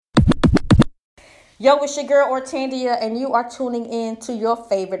Yo, it's your girl Ortandia, and you are tuning in to your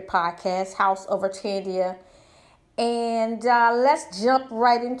favorite podcast, House of Ortandia. And let's jump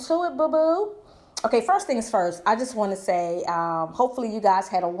right into it, boo-boo. Okay, first things first, I just want to say, hopefully you guys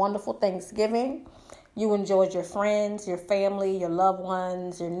had a wonderful Thanksgiving. You enjoyed your friends, your family, your loved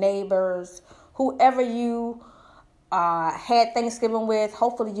ones, your neighbors, whoever you had Thanksgiving with.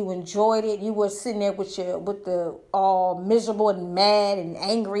 Hopefully you enjoyed it. You were sitting there with the all miserable and mad and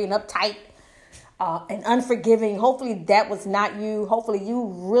angry and uptight and unforgiving. Hopefully that was not you. Hopefully you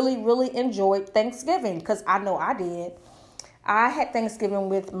really, really enjoyed Thanksgiving, because I know I did. I had Thanksgiving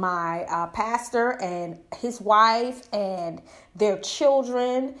with my pastor and his wife and their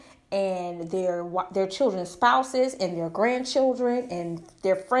children and their children's spouses and their grandchildren and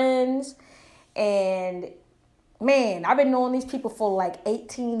their friends. And man, I've been knowing these people for like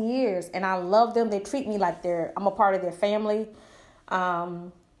 18 years, and I love them. They treat me like I'm a part of their family.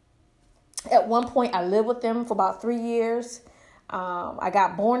 At one point, I lived with them for about 3 years. I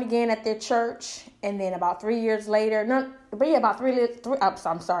got born again at their church, and then about 3 years later, I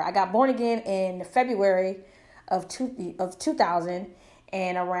got born again in February of 2000,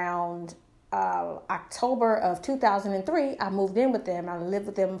 and around October of 2003, I moved in with them. I lived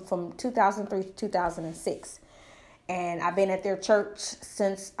with them from 2003 to 2006, and I've been at their church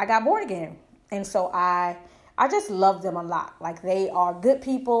since I got born again, and so I just love them a lot. Like, they are good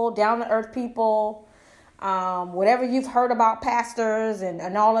people, down-to-earth people. Whatever you've heard about pastors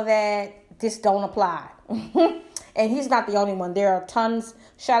and all of that, this don't apply. And he's not the only one. There are tons.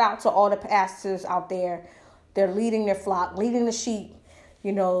 Shout out to all the pastors out there. They're leading their flock, leading the sheep.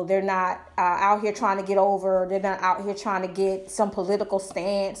 You know, they're not out here trying to get over. They're not out here trying to get some political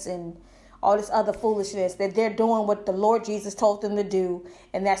stance and all this other foolishness. That they're doing what the Lord Jesus told them to do,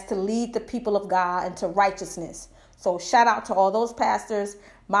 and that's to lead the people of God into righteousness. So shout out to all those pastors.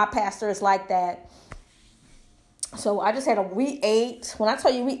 My pastor is like that. So I just we ate. When I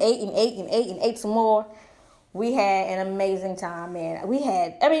tell you we ate some more, we had an amazing time, man. We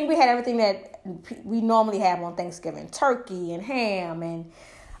had everything that we normally have on Thanksgiving: turkey and ham and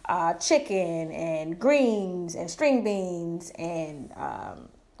chicken and greens and string beans, and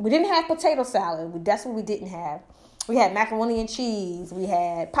we didn't have potato salad. That's what we didn't have. We had macaroni and cheese. We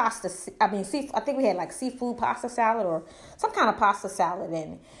had pasta. I think we had like seafood pasta salad or some kind of pasta salad,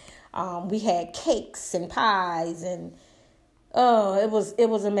 and we had cakes and pies, and it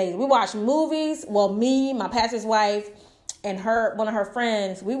was amazing. We watched movies. Well, me, my pastor's wife, and one of her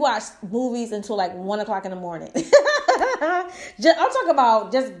friends, we watched movies until like 1:00 in the morning. I'm talking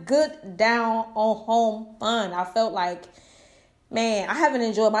about just good down on home fun. I felt like, man, I haven't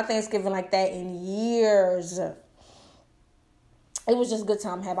enjoyed my Thanksgiving like that in years. It was just a good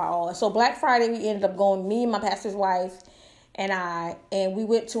time to have our all. So Black Friday, we ended up going, me and my pastor's wife and we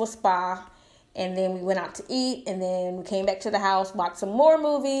went to a spa, and then we went out to eat, and then we came back to the house, watched some more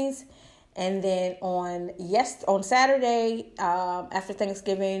movies, and then on Saturday, after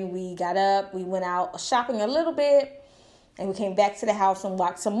Thanksgiving, we got up, we went out shopping a little bit, and we came back to the house and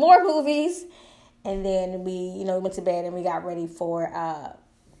watched some more movies. And then we went to bed and we got ready for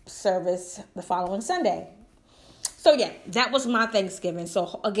service the following Sunday. So yeah, that was my Thanksgiving.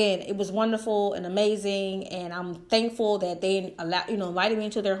 So again, it was wonderful and amazing, and I'm thankful that they invited me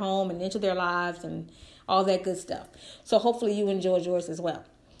into their home and into their lives and all that good stuff. So hopefully you enjoyed yours as well.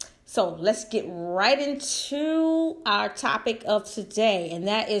 So let's get right into our topic of today, and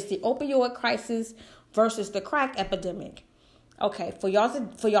that is the opioid crisis versus the crack epidemic. Okay, for y'all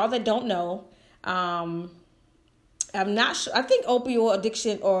that don't know. I'm not sure. I think opioid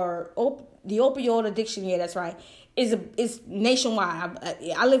addiction the opioid addiction, yeah, that's right, is nationwide.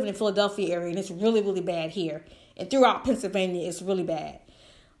 I live in the Philadelphia area, and it's really, really bad here. And throughout Pennsylvania, it's really bad.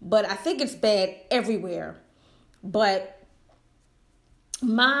 But I think it's bad everywhere. But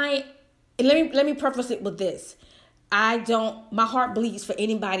let me preface it with this. My heart bleeds for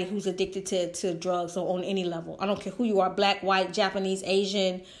anybody who's addicted to drugs or on any level. I don't care who you are, black, white, Japanese,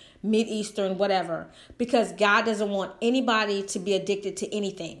 Asian, Mid-Eastern, whatever, because God doesn't want anybody to be addicted to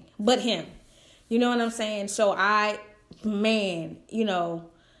anything but him. You know what I'm saying? So I've never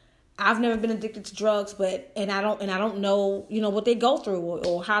been addicted to drugs, and I don't know, what they go through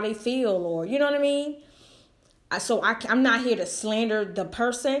or how they feel, or, you know what I mean? So I'm not here to slander the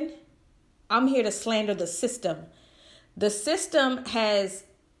person. I'm here to slander the system. The system has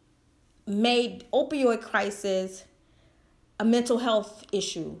made opioid crisis a mental health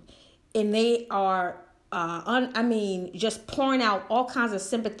issue, and they are just pouring out all kinds of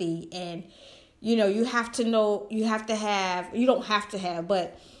sympathy, and you don't have to have,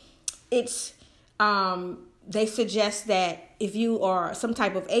 but it's they suggest that if you are some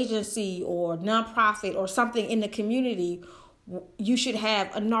type of agency or nonprofit or something in the community, you should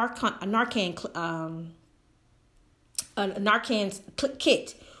have a Narcan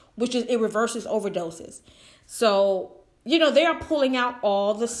kit, which is, it reverses overdoses. So, they are pulling out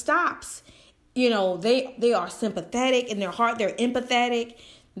all the stops. They are sympathetic in their heart. They're empathetic.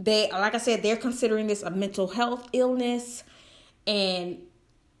 Like I said, they're considering this a mental health illness, and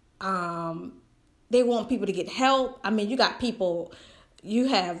they want people to get help. I mean, you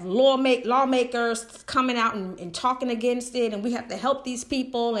have lawmakers coming out and talking against it, and we have to help these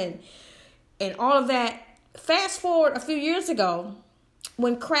people and all of that. Fast forward a few years ago,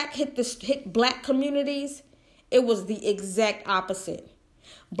 when crack hit black communities, it was the exact opposite.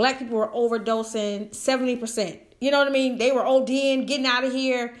 Black people were overdosing 70%. You know what I mean? They were ODing, getting out of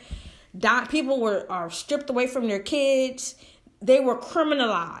here. People are stripped away from their kids. They were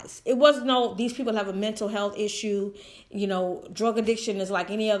criminalized. It wasn't these people have a mental health issue. Drug addiction is like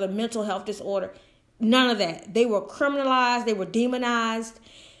any other mental health disorder. None of that. They were criminalized. They were demonized.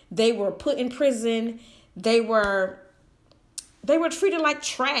 They were put in prison. They were treated like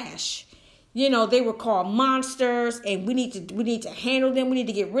trash. They were called monsters, and we need to handle them. We need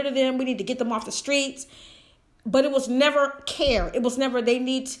to get rid of them. We need to get them off the streets. But it was never care. It was never, they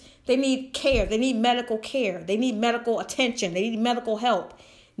need care. They need medical care. They need medical attention. They need medical help.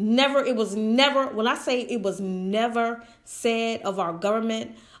 It was never said of our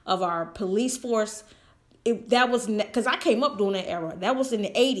government, of our police force. Because I came up during that era. That was in the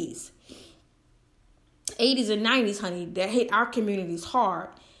 80s. 80s and 90s, honey. That hit our communities hard.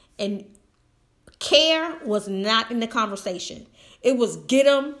 And care was not in the conversation. It was get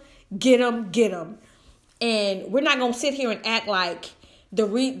them, get them, get them. And we're not going to sit here and act like the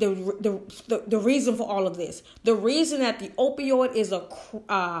reason for all of this. The reason that the opioid is a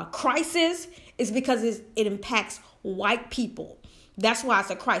crisis is because it impacts white people. That's why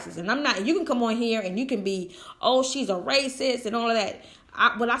it's a crisis. And you can come on here and you can be, she's a racist and all of that.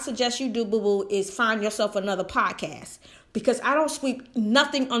 What I suggest you do, boo-boo, is find yourself another podcast, because I don't sweep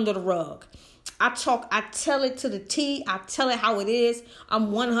nothing under the rug. I tell it to the T. I tell it how it is.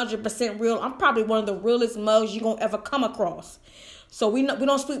 I'm 100% real. I'm probably one of the realest mugs you're going to ever come across. So we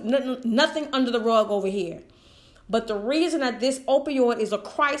don't sweep nothing under the rug over here. But the reason that this opioid is a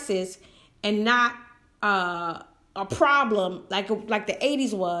crisis and not a problem like the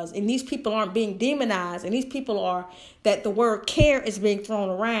 80s was, and these people aren't being demonized, and these people are, that the word care is being thrown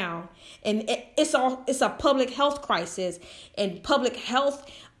around, and it's a public health crisis, and public health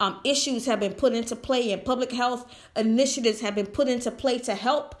issues have been put into play, and public health initiatives have been put into play to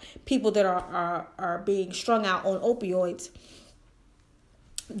help people that are being strung out on opioids.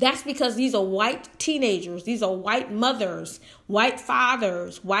 That's because these are white teenagers. These are white mothers, white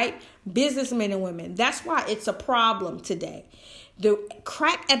fathers, white businessmen and women. That's why it's a problem today. The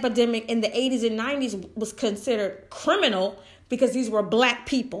crack epidemic in the 80s and 90s was considered criminal because these were black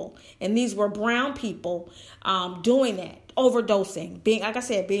people and these were brown people doing that, overdosing,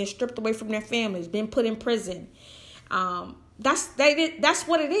 being stripped away from their families, being put in prison. That's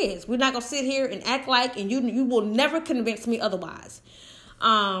what it is. We're not going to sit here and act like, and you will never convince me otherwise.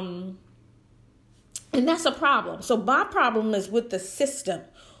 And that's a problem. So my problem is with the system,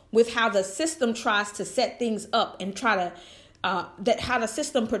 with how the system tries to set things up and try to, how the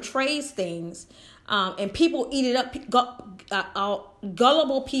system portrays things, and people eat it up.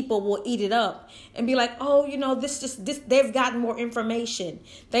 Gullible people will eat it up and be like, this, they've gotten more information.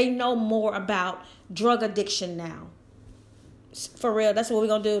 They know more about drug addiction now. For real. That's what we're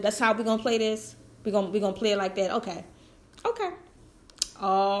going to do. That's how we're going to play this. We're going to play it like that. Okay.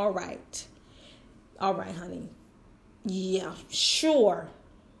 All right, honey. Yeah, sure.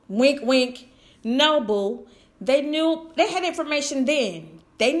 Wink, wink. No, boo. They had information then.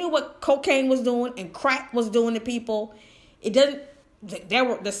 They knew what cocaine was doing and crack was doing to people. There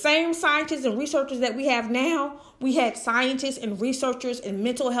were the same scientists and researchers that we have now. We had scientists and researchers and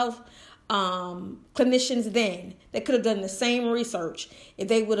mental health clinicians then that could have done the same research if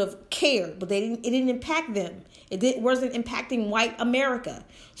they would have cared, but it didn't impact them. It wasn't impacting white America.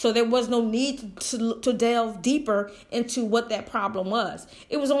 So there was no need to delve deeper into what that problem was.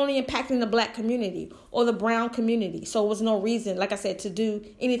 It was only impacting the black community or the brown community. So it was no reason, like I said, to do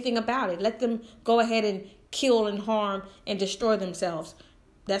anything about it. Let them go ahead and kill and harm and destroy themselves.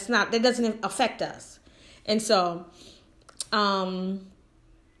 That doesn't affect us. And so,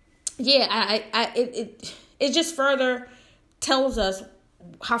 it just further tells us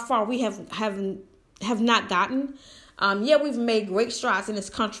how far we have not gotten. We've made great strides in this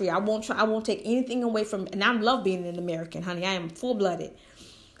country. I won't take anything away from, and I love being an American, honey. I am full-blooded.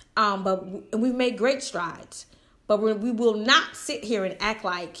 But we've made great strides. But we will not sit here and act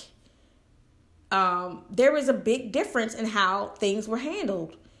like there is a big difference in how things were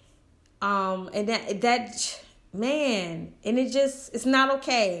handled. And that man, and it's not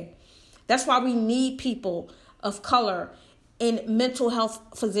okay. That's why we need people of color in mental health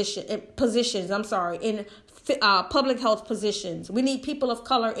positions. In public health positions. We need people of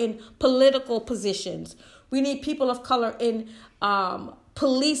color in political positions. We need people of color in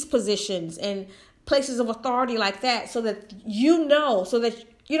police positions and places of authority like that, so that you know what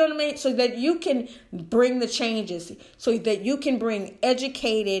I mean? So that you can bring the changes, so that you can bring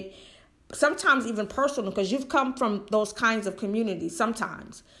educated, sometimes even personal, because you've come from those kinds of communities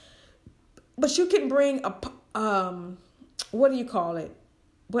sometimes. But you can bring what do you call it?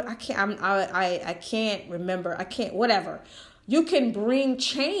 But I can't remember. Whatever. You can bring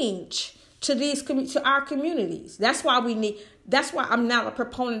change to to our communities. That's why I'm not a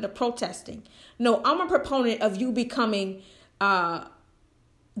proponent of protesting. No, I'm a proponent of you becoming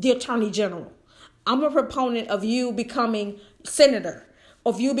the attorney general. I'm a proponent of you becoming senator,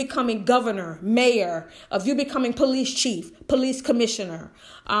 of you becoming governor, mayor, of you becoming police chief, police commissioner,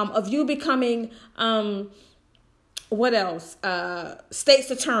 of you becoming what else? State's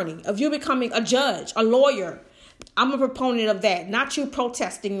attorney, of you becoming a judge, a lawyer. I'm a proponent of that, not you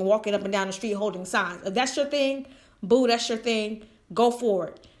protesting and walking up and down the street holding signs. If that's your thing, boo, that's your thing. Go for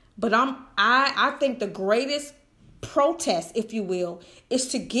it. But I think the greatest protest, if you will, is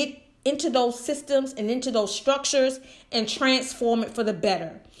to get into those systems and into those structures and transform it for the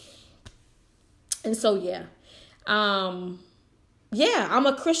better. And so, I'm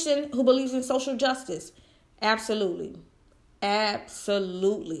a Christian who believes in social justice. Absolutely. I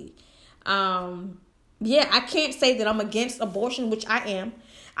can't say that I'm against abortion, which I am.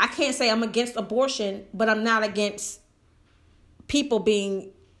 I can't say I'm against abortion, but I'm not against people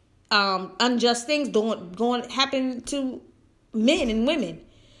being unjust things happening to men and women.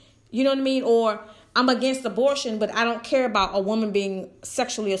 You know what I mean? Or I'm against abortion, but I don't care about a woman being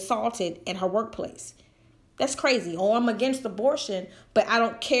sexually assaulted at her workplace. That's crazy. Or I'm against abortion, but I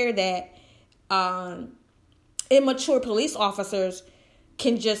don't care that immature police officers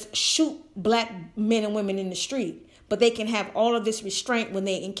can just shoot black men and women in the street, but they can have all of this restraint when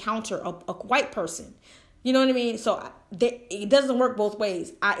they encounter a white person. You know what I mean? So it doesn't work both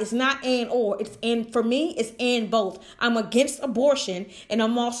ways. It's not and or. For me, it's and both. I'm against abortion, and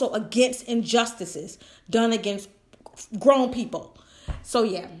I'm also against injustices done against grown people. So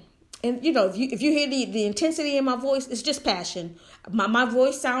yeah. And if you hear the intensity in my voice, it's just passion. My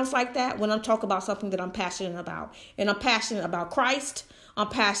voice sounds like that when I'm talking about something that I'm passionate about. And I'm passionate about Christ. I'm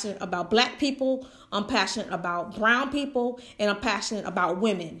passionate about black people. I'm passionate about brown people. And I'm passionate about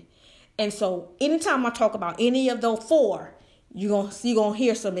women. And so anytime I talk about any of those four, you're gonna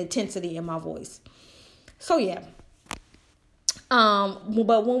hear some intensity in my voice. So yeah.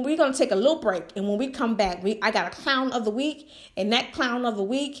 But when we're gonna take a little break, and when we come back, I got a clown of the week, and that clown of the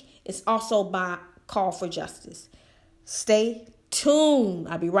week is also my call for justice. Stay tuned.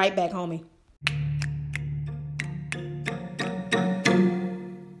 I'll be right back, homie.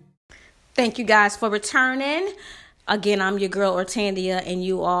 Thank you guys for returning. Again, I'm your girl, Ortandia, and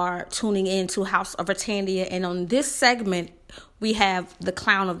you are tuning in to House of Ortandia. And on this segment, we have the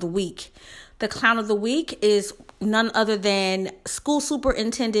clown of the week. The clown of the week is none other than School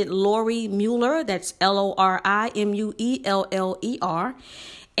Superintendent Lori Mueller. That's LORIMUELLER.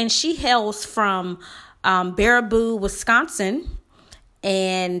 And she hails from Baraboo, Wisconsin.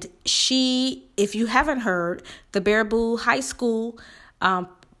 And if you haven't heard, the Baraboo High School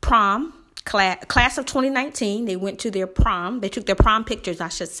prom class of 2019, they went to their prom. They took their prom pictures, I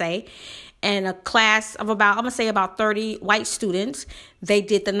should say. And a class of about 30 white students, they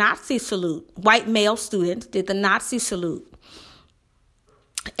did the Nazi salute. White male students did the Nazi salute.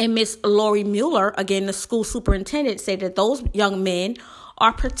 And Miss Lori Mueller, again, the school superintendent, said that those young men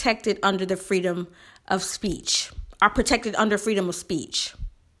are protected under the freedom of speech.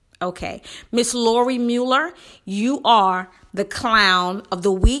 Okay. Miss Lori Mueller, you are the clown of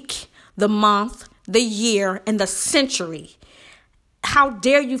the week, the month, the year, and the century. How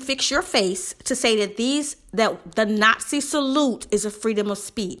dare you fix your face to say that the Nazi salute is a freedom of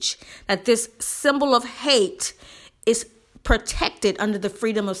speech, that this symbol of hate is protected under the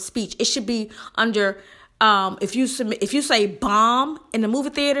freedom of speech. It should be under, if you say bomb in the movie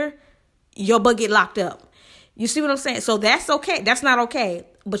theater, your butt get locked up. You see what I'm saying? So that's okay. That's not okay.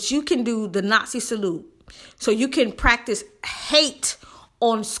 But you can do the Nazi salute. So you can practice hate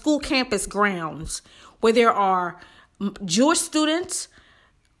on school campus grounds where there are Jewish students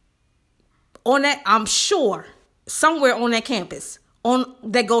on that, I'm sure, somewhere on that campus,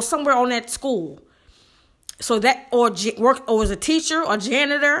 that go somewhere on that school. So that, or work, or as a teacher or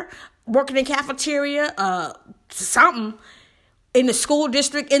janitor, working in cafeteria, something in the school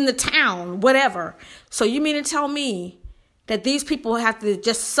district, in the town, whatever. So you mean to tell me that these people have to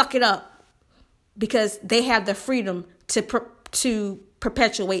just suck it up because they have the freedom to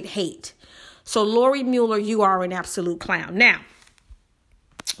perpetuate hate? So Lori Mueller, you are an absolute clown. Now,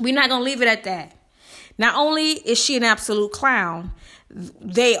 we're not going to leave it at that. Not only is she an absolute clown,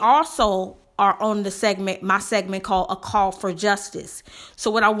 they also are on my segment called A Call for Justice. So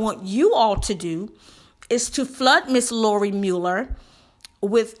what I want you all to do is to flood Miss Lori Mueller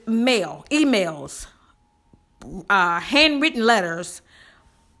with emails, handwritten letters,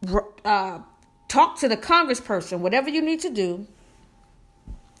 talk to the congressperson, whatever you need to do.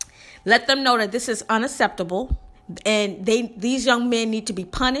 Let them know that this is unacceptable. And these young men need to be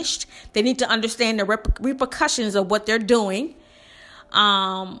punished. They need to understand the repercussions of what they're doing.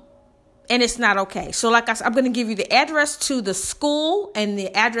 And it's not okay. So like I said, I'm going to give you the address to the school and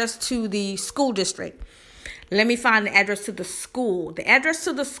the address to the school district. Let me find the address to the school. The address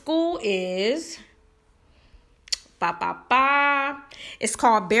to the school is... It's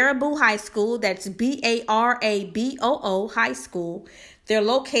called Baraboo High School. That's Baraboo High School. They're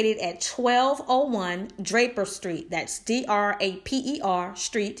located at 1201 Draper Street. That's Draper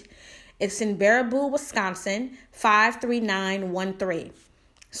Street. It's in Baraboo, Wisconsin, 53913.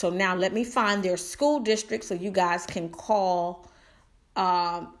 So now let me find their school district so you guys can call.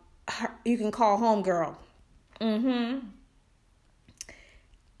 You can call homegirl.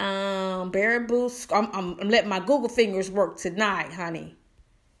 Baraboo. I'm letting my Google fingers work tonight, honey.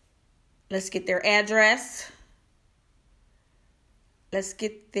 Let's get their address. The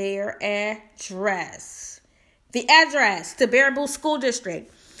address to Baraboo School District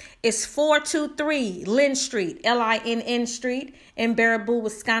is 423 Lynn Street, Linn Street in Baraboo,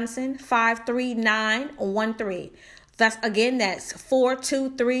 Wisconsin, 53913. That's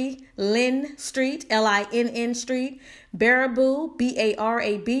 423 Lynn Street, Linn Street, Baraboo,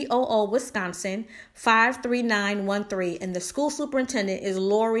 Baraboo, Wisconsin, 53913. And the school superintendent is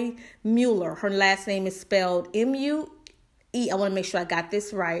Lori Mueller. Her last name is spelled M-U-E. I want to make sure I got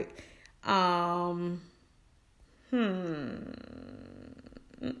this right. Lori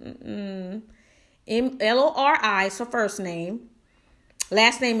is her first name.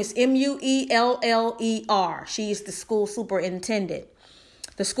 Last name is Mueller. She is the school superintendent,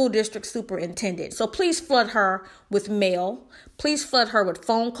 the school district superintendent. So please flood her with mail. Please flood her with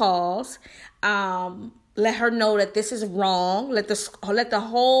phone calls. Let her know that this is wrong. Let the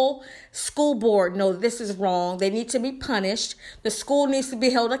whole school board know this is wrong. They need to be punished. The school needs to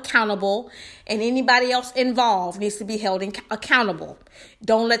be held accountable, and anybody else involved needs to be held accountable.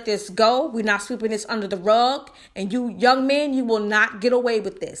 Don't let this go. We're not sweeping this under the rug. And you young men, you will not get away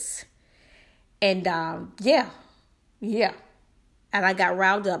with this. And yeah. And I got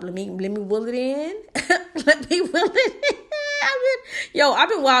riled up. Let me will it in. Let me will it in. I've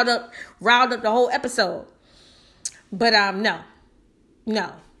been riled up the whole episode. But no,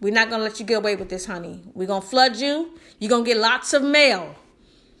 we're not gonna let you get away with this, honey. We're gonna flood you. You're gonna get lots of mail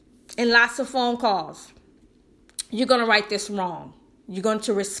and lots of phone calls. You're gonna right this wrong. You're going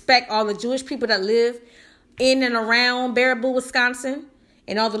to respect all the Jewish people that live in and around Baraboo, Wisconsin,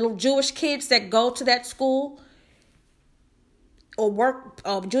 and all the little Jewish kids that go to that school, or work,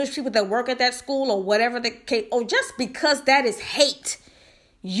 Jewish people that work at that school, or whatever the case. Or just because that is hate,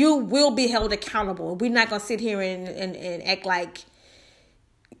 you will be held accountable. We're not going to sit here and act like,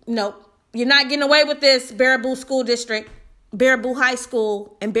 nope, you're not getting away with this, Baraboo School District, Baraboo High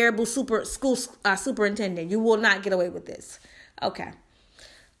School, and Baraboo School Superintendent. You will not get away with this. Okay.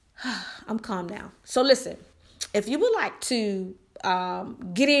 I'm calm now. So listen, if you would like to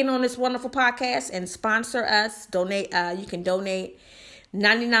get in on this wonderful podcast and sponsor us, donate. You can donate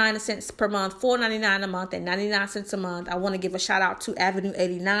 99 cents per month, $4.99 a month, and 99 cents a month. I want to give a shout out to Avenue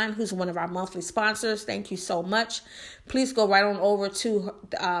 89, who's one of our monthly sponsors. Thank you so much. Please go right on over to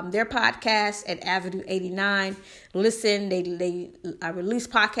their podcast at Avenue 89. Listen, they release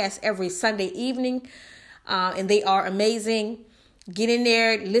podcasts every Sunday evening, and they are amazing. Get in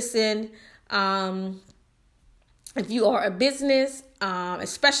there, listen. If you are a business,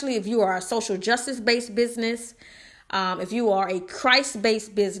 especially if you are a social justice-based business, if you are a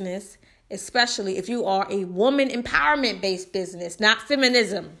Christ-based business, especially if you are a woman empowerment-based business, not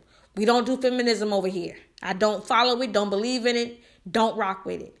feminism. We don't do feminism over here. I don't follow it, don't believe in it, don't rock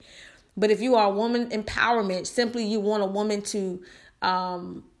with it. But if you are woman empowerment, simply you want a woman to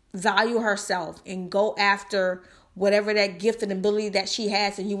value herself and go after whatever that gift and ability that she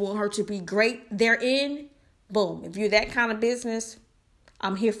has, and you want her to be great therein, boom. If you're that kind of business,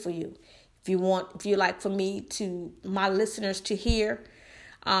 I'm here for you. If you like for my listeners to hear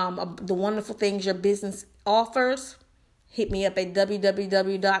the wonderful things your business offers, hit me up at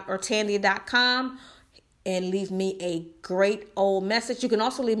www.ortandia.com and leave me a great old message. You can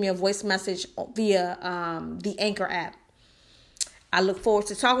also leave me a voice message via the Anchor app. I look forward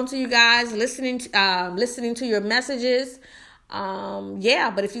to talking to you guys, listening to your messages.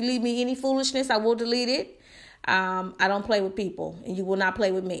 But if you leave me any foolishness, I will delete it. I don't play with people, and you will not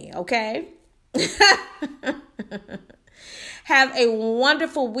play with me, okay? Have a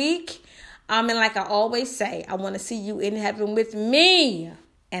wonderful week. And like I always say, I want to see you in heaven with me.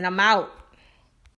 And I'm out.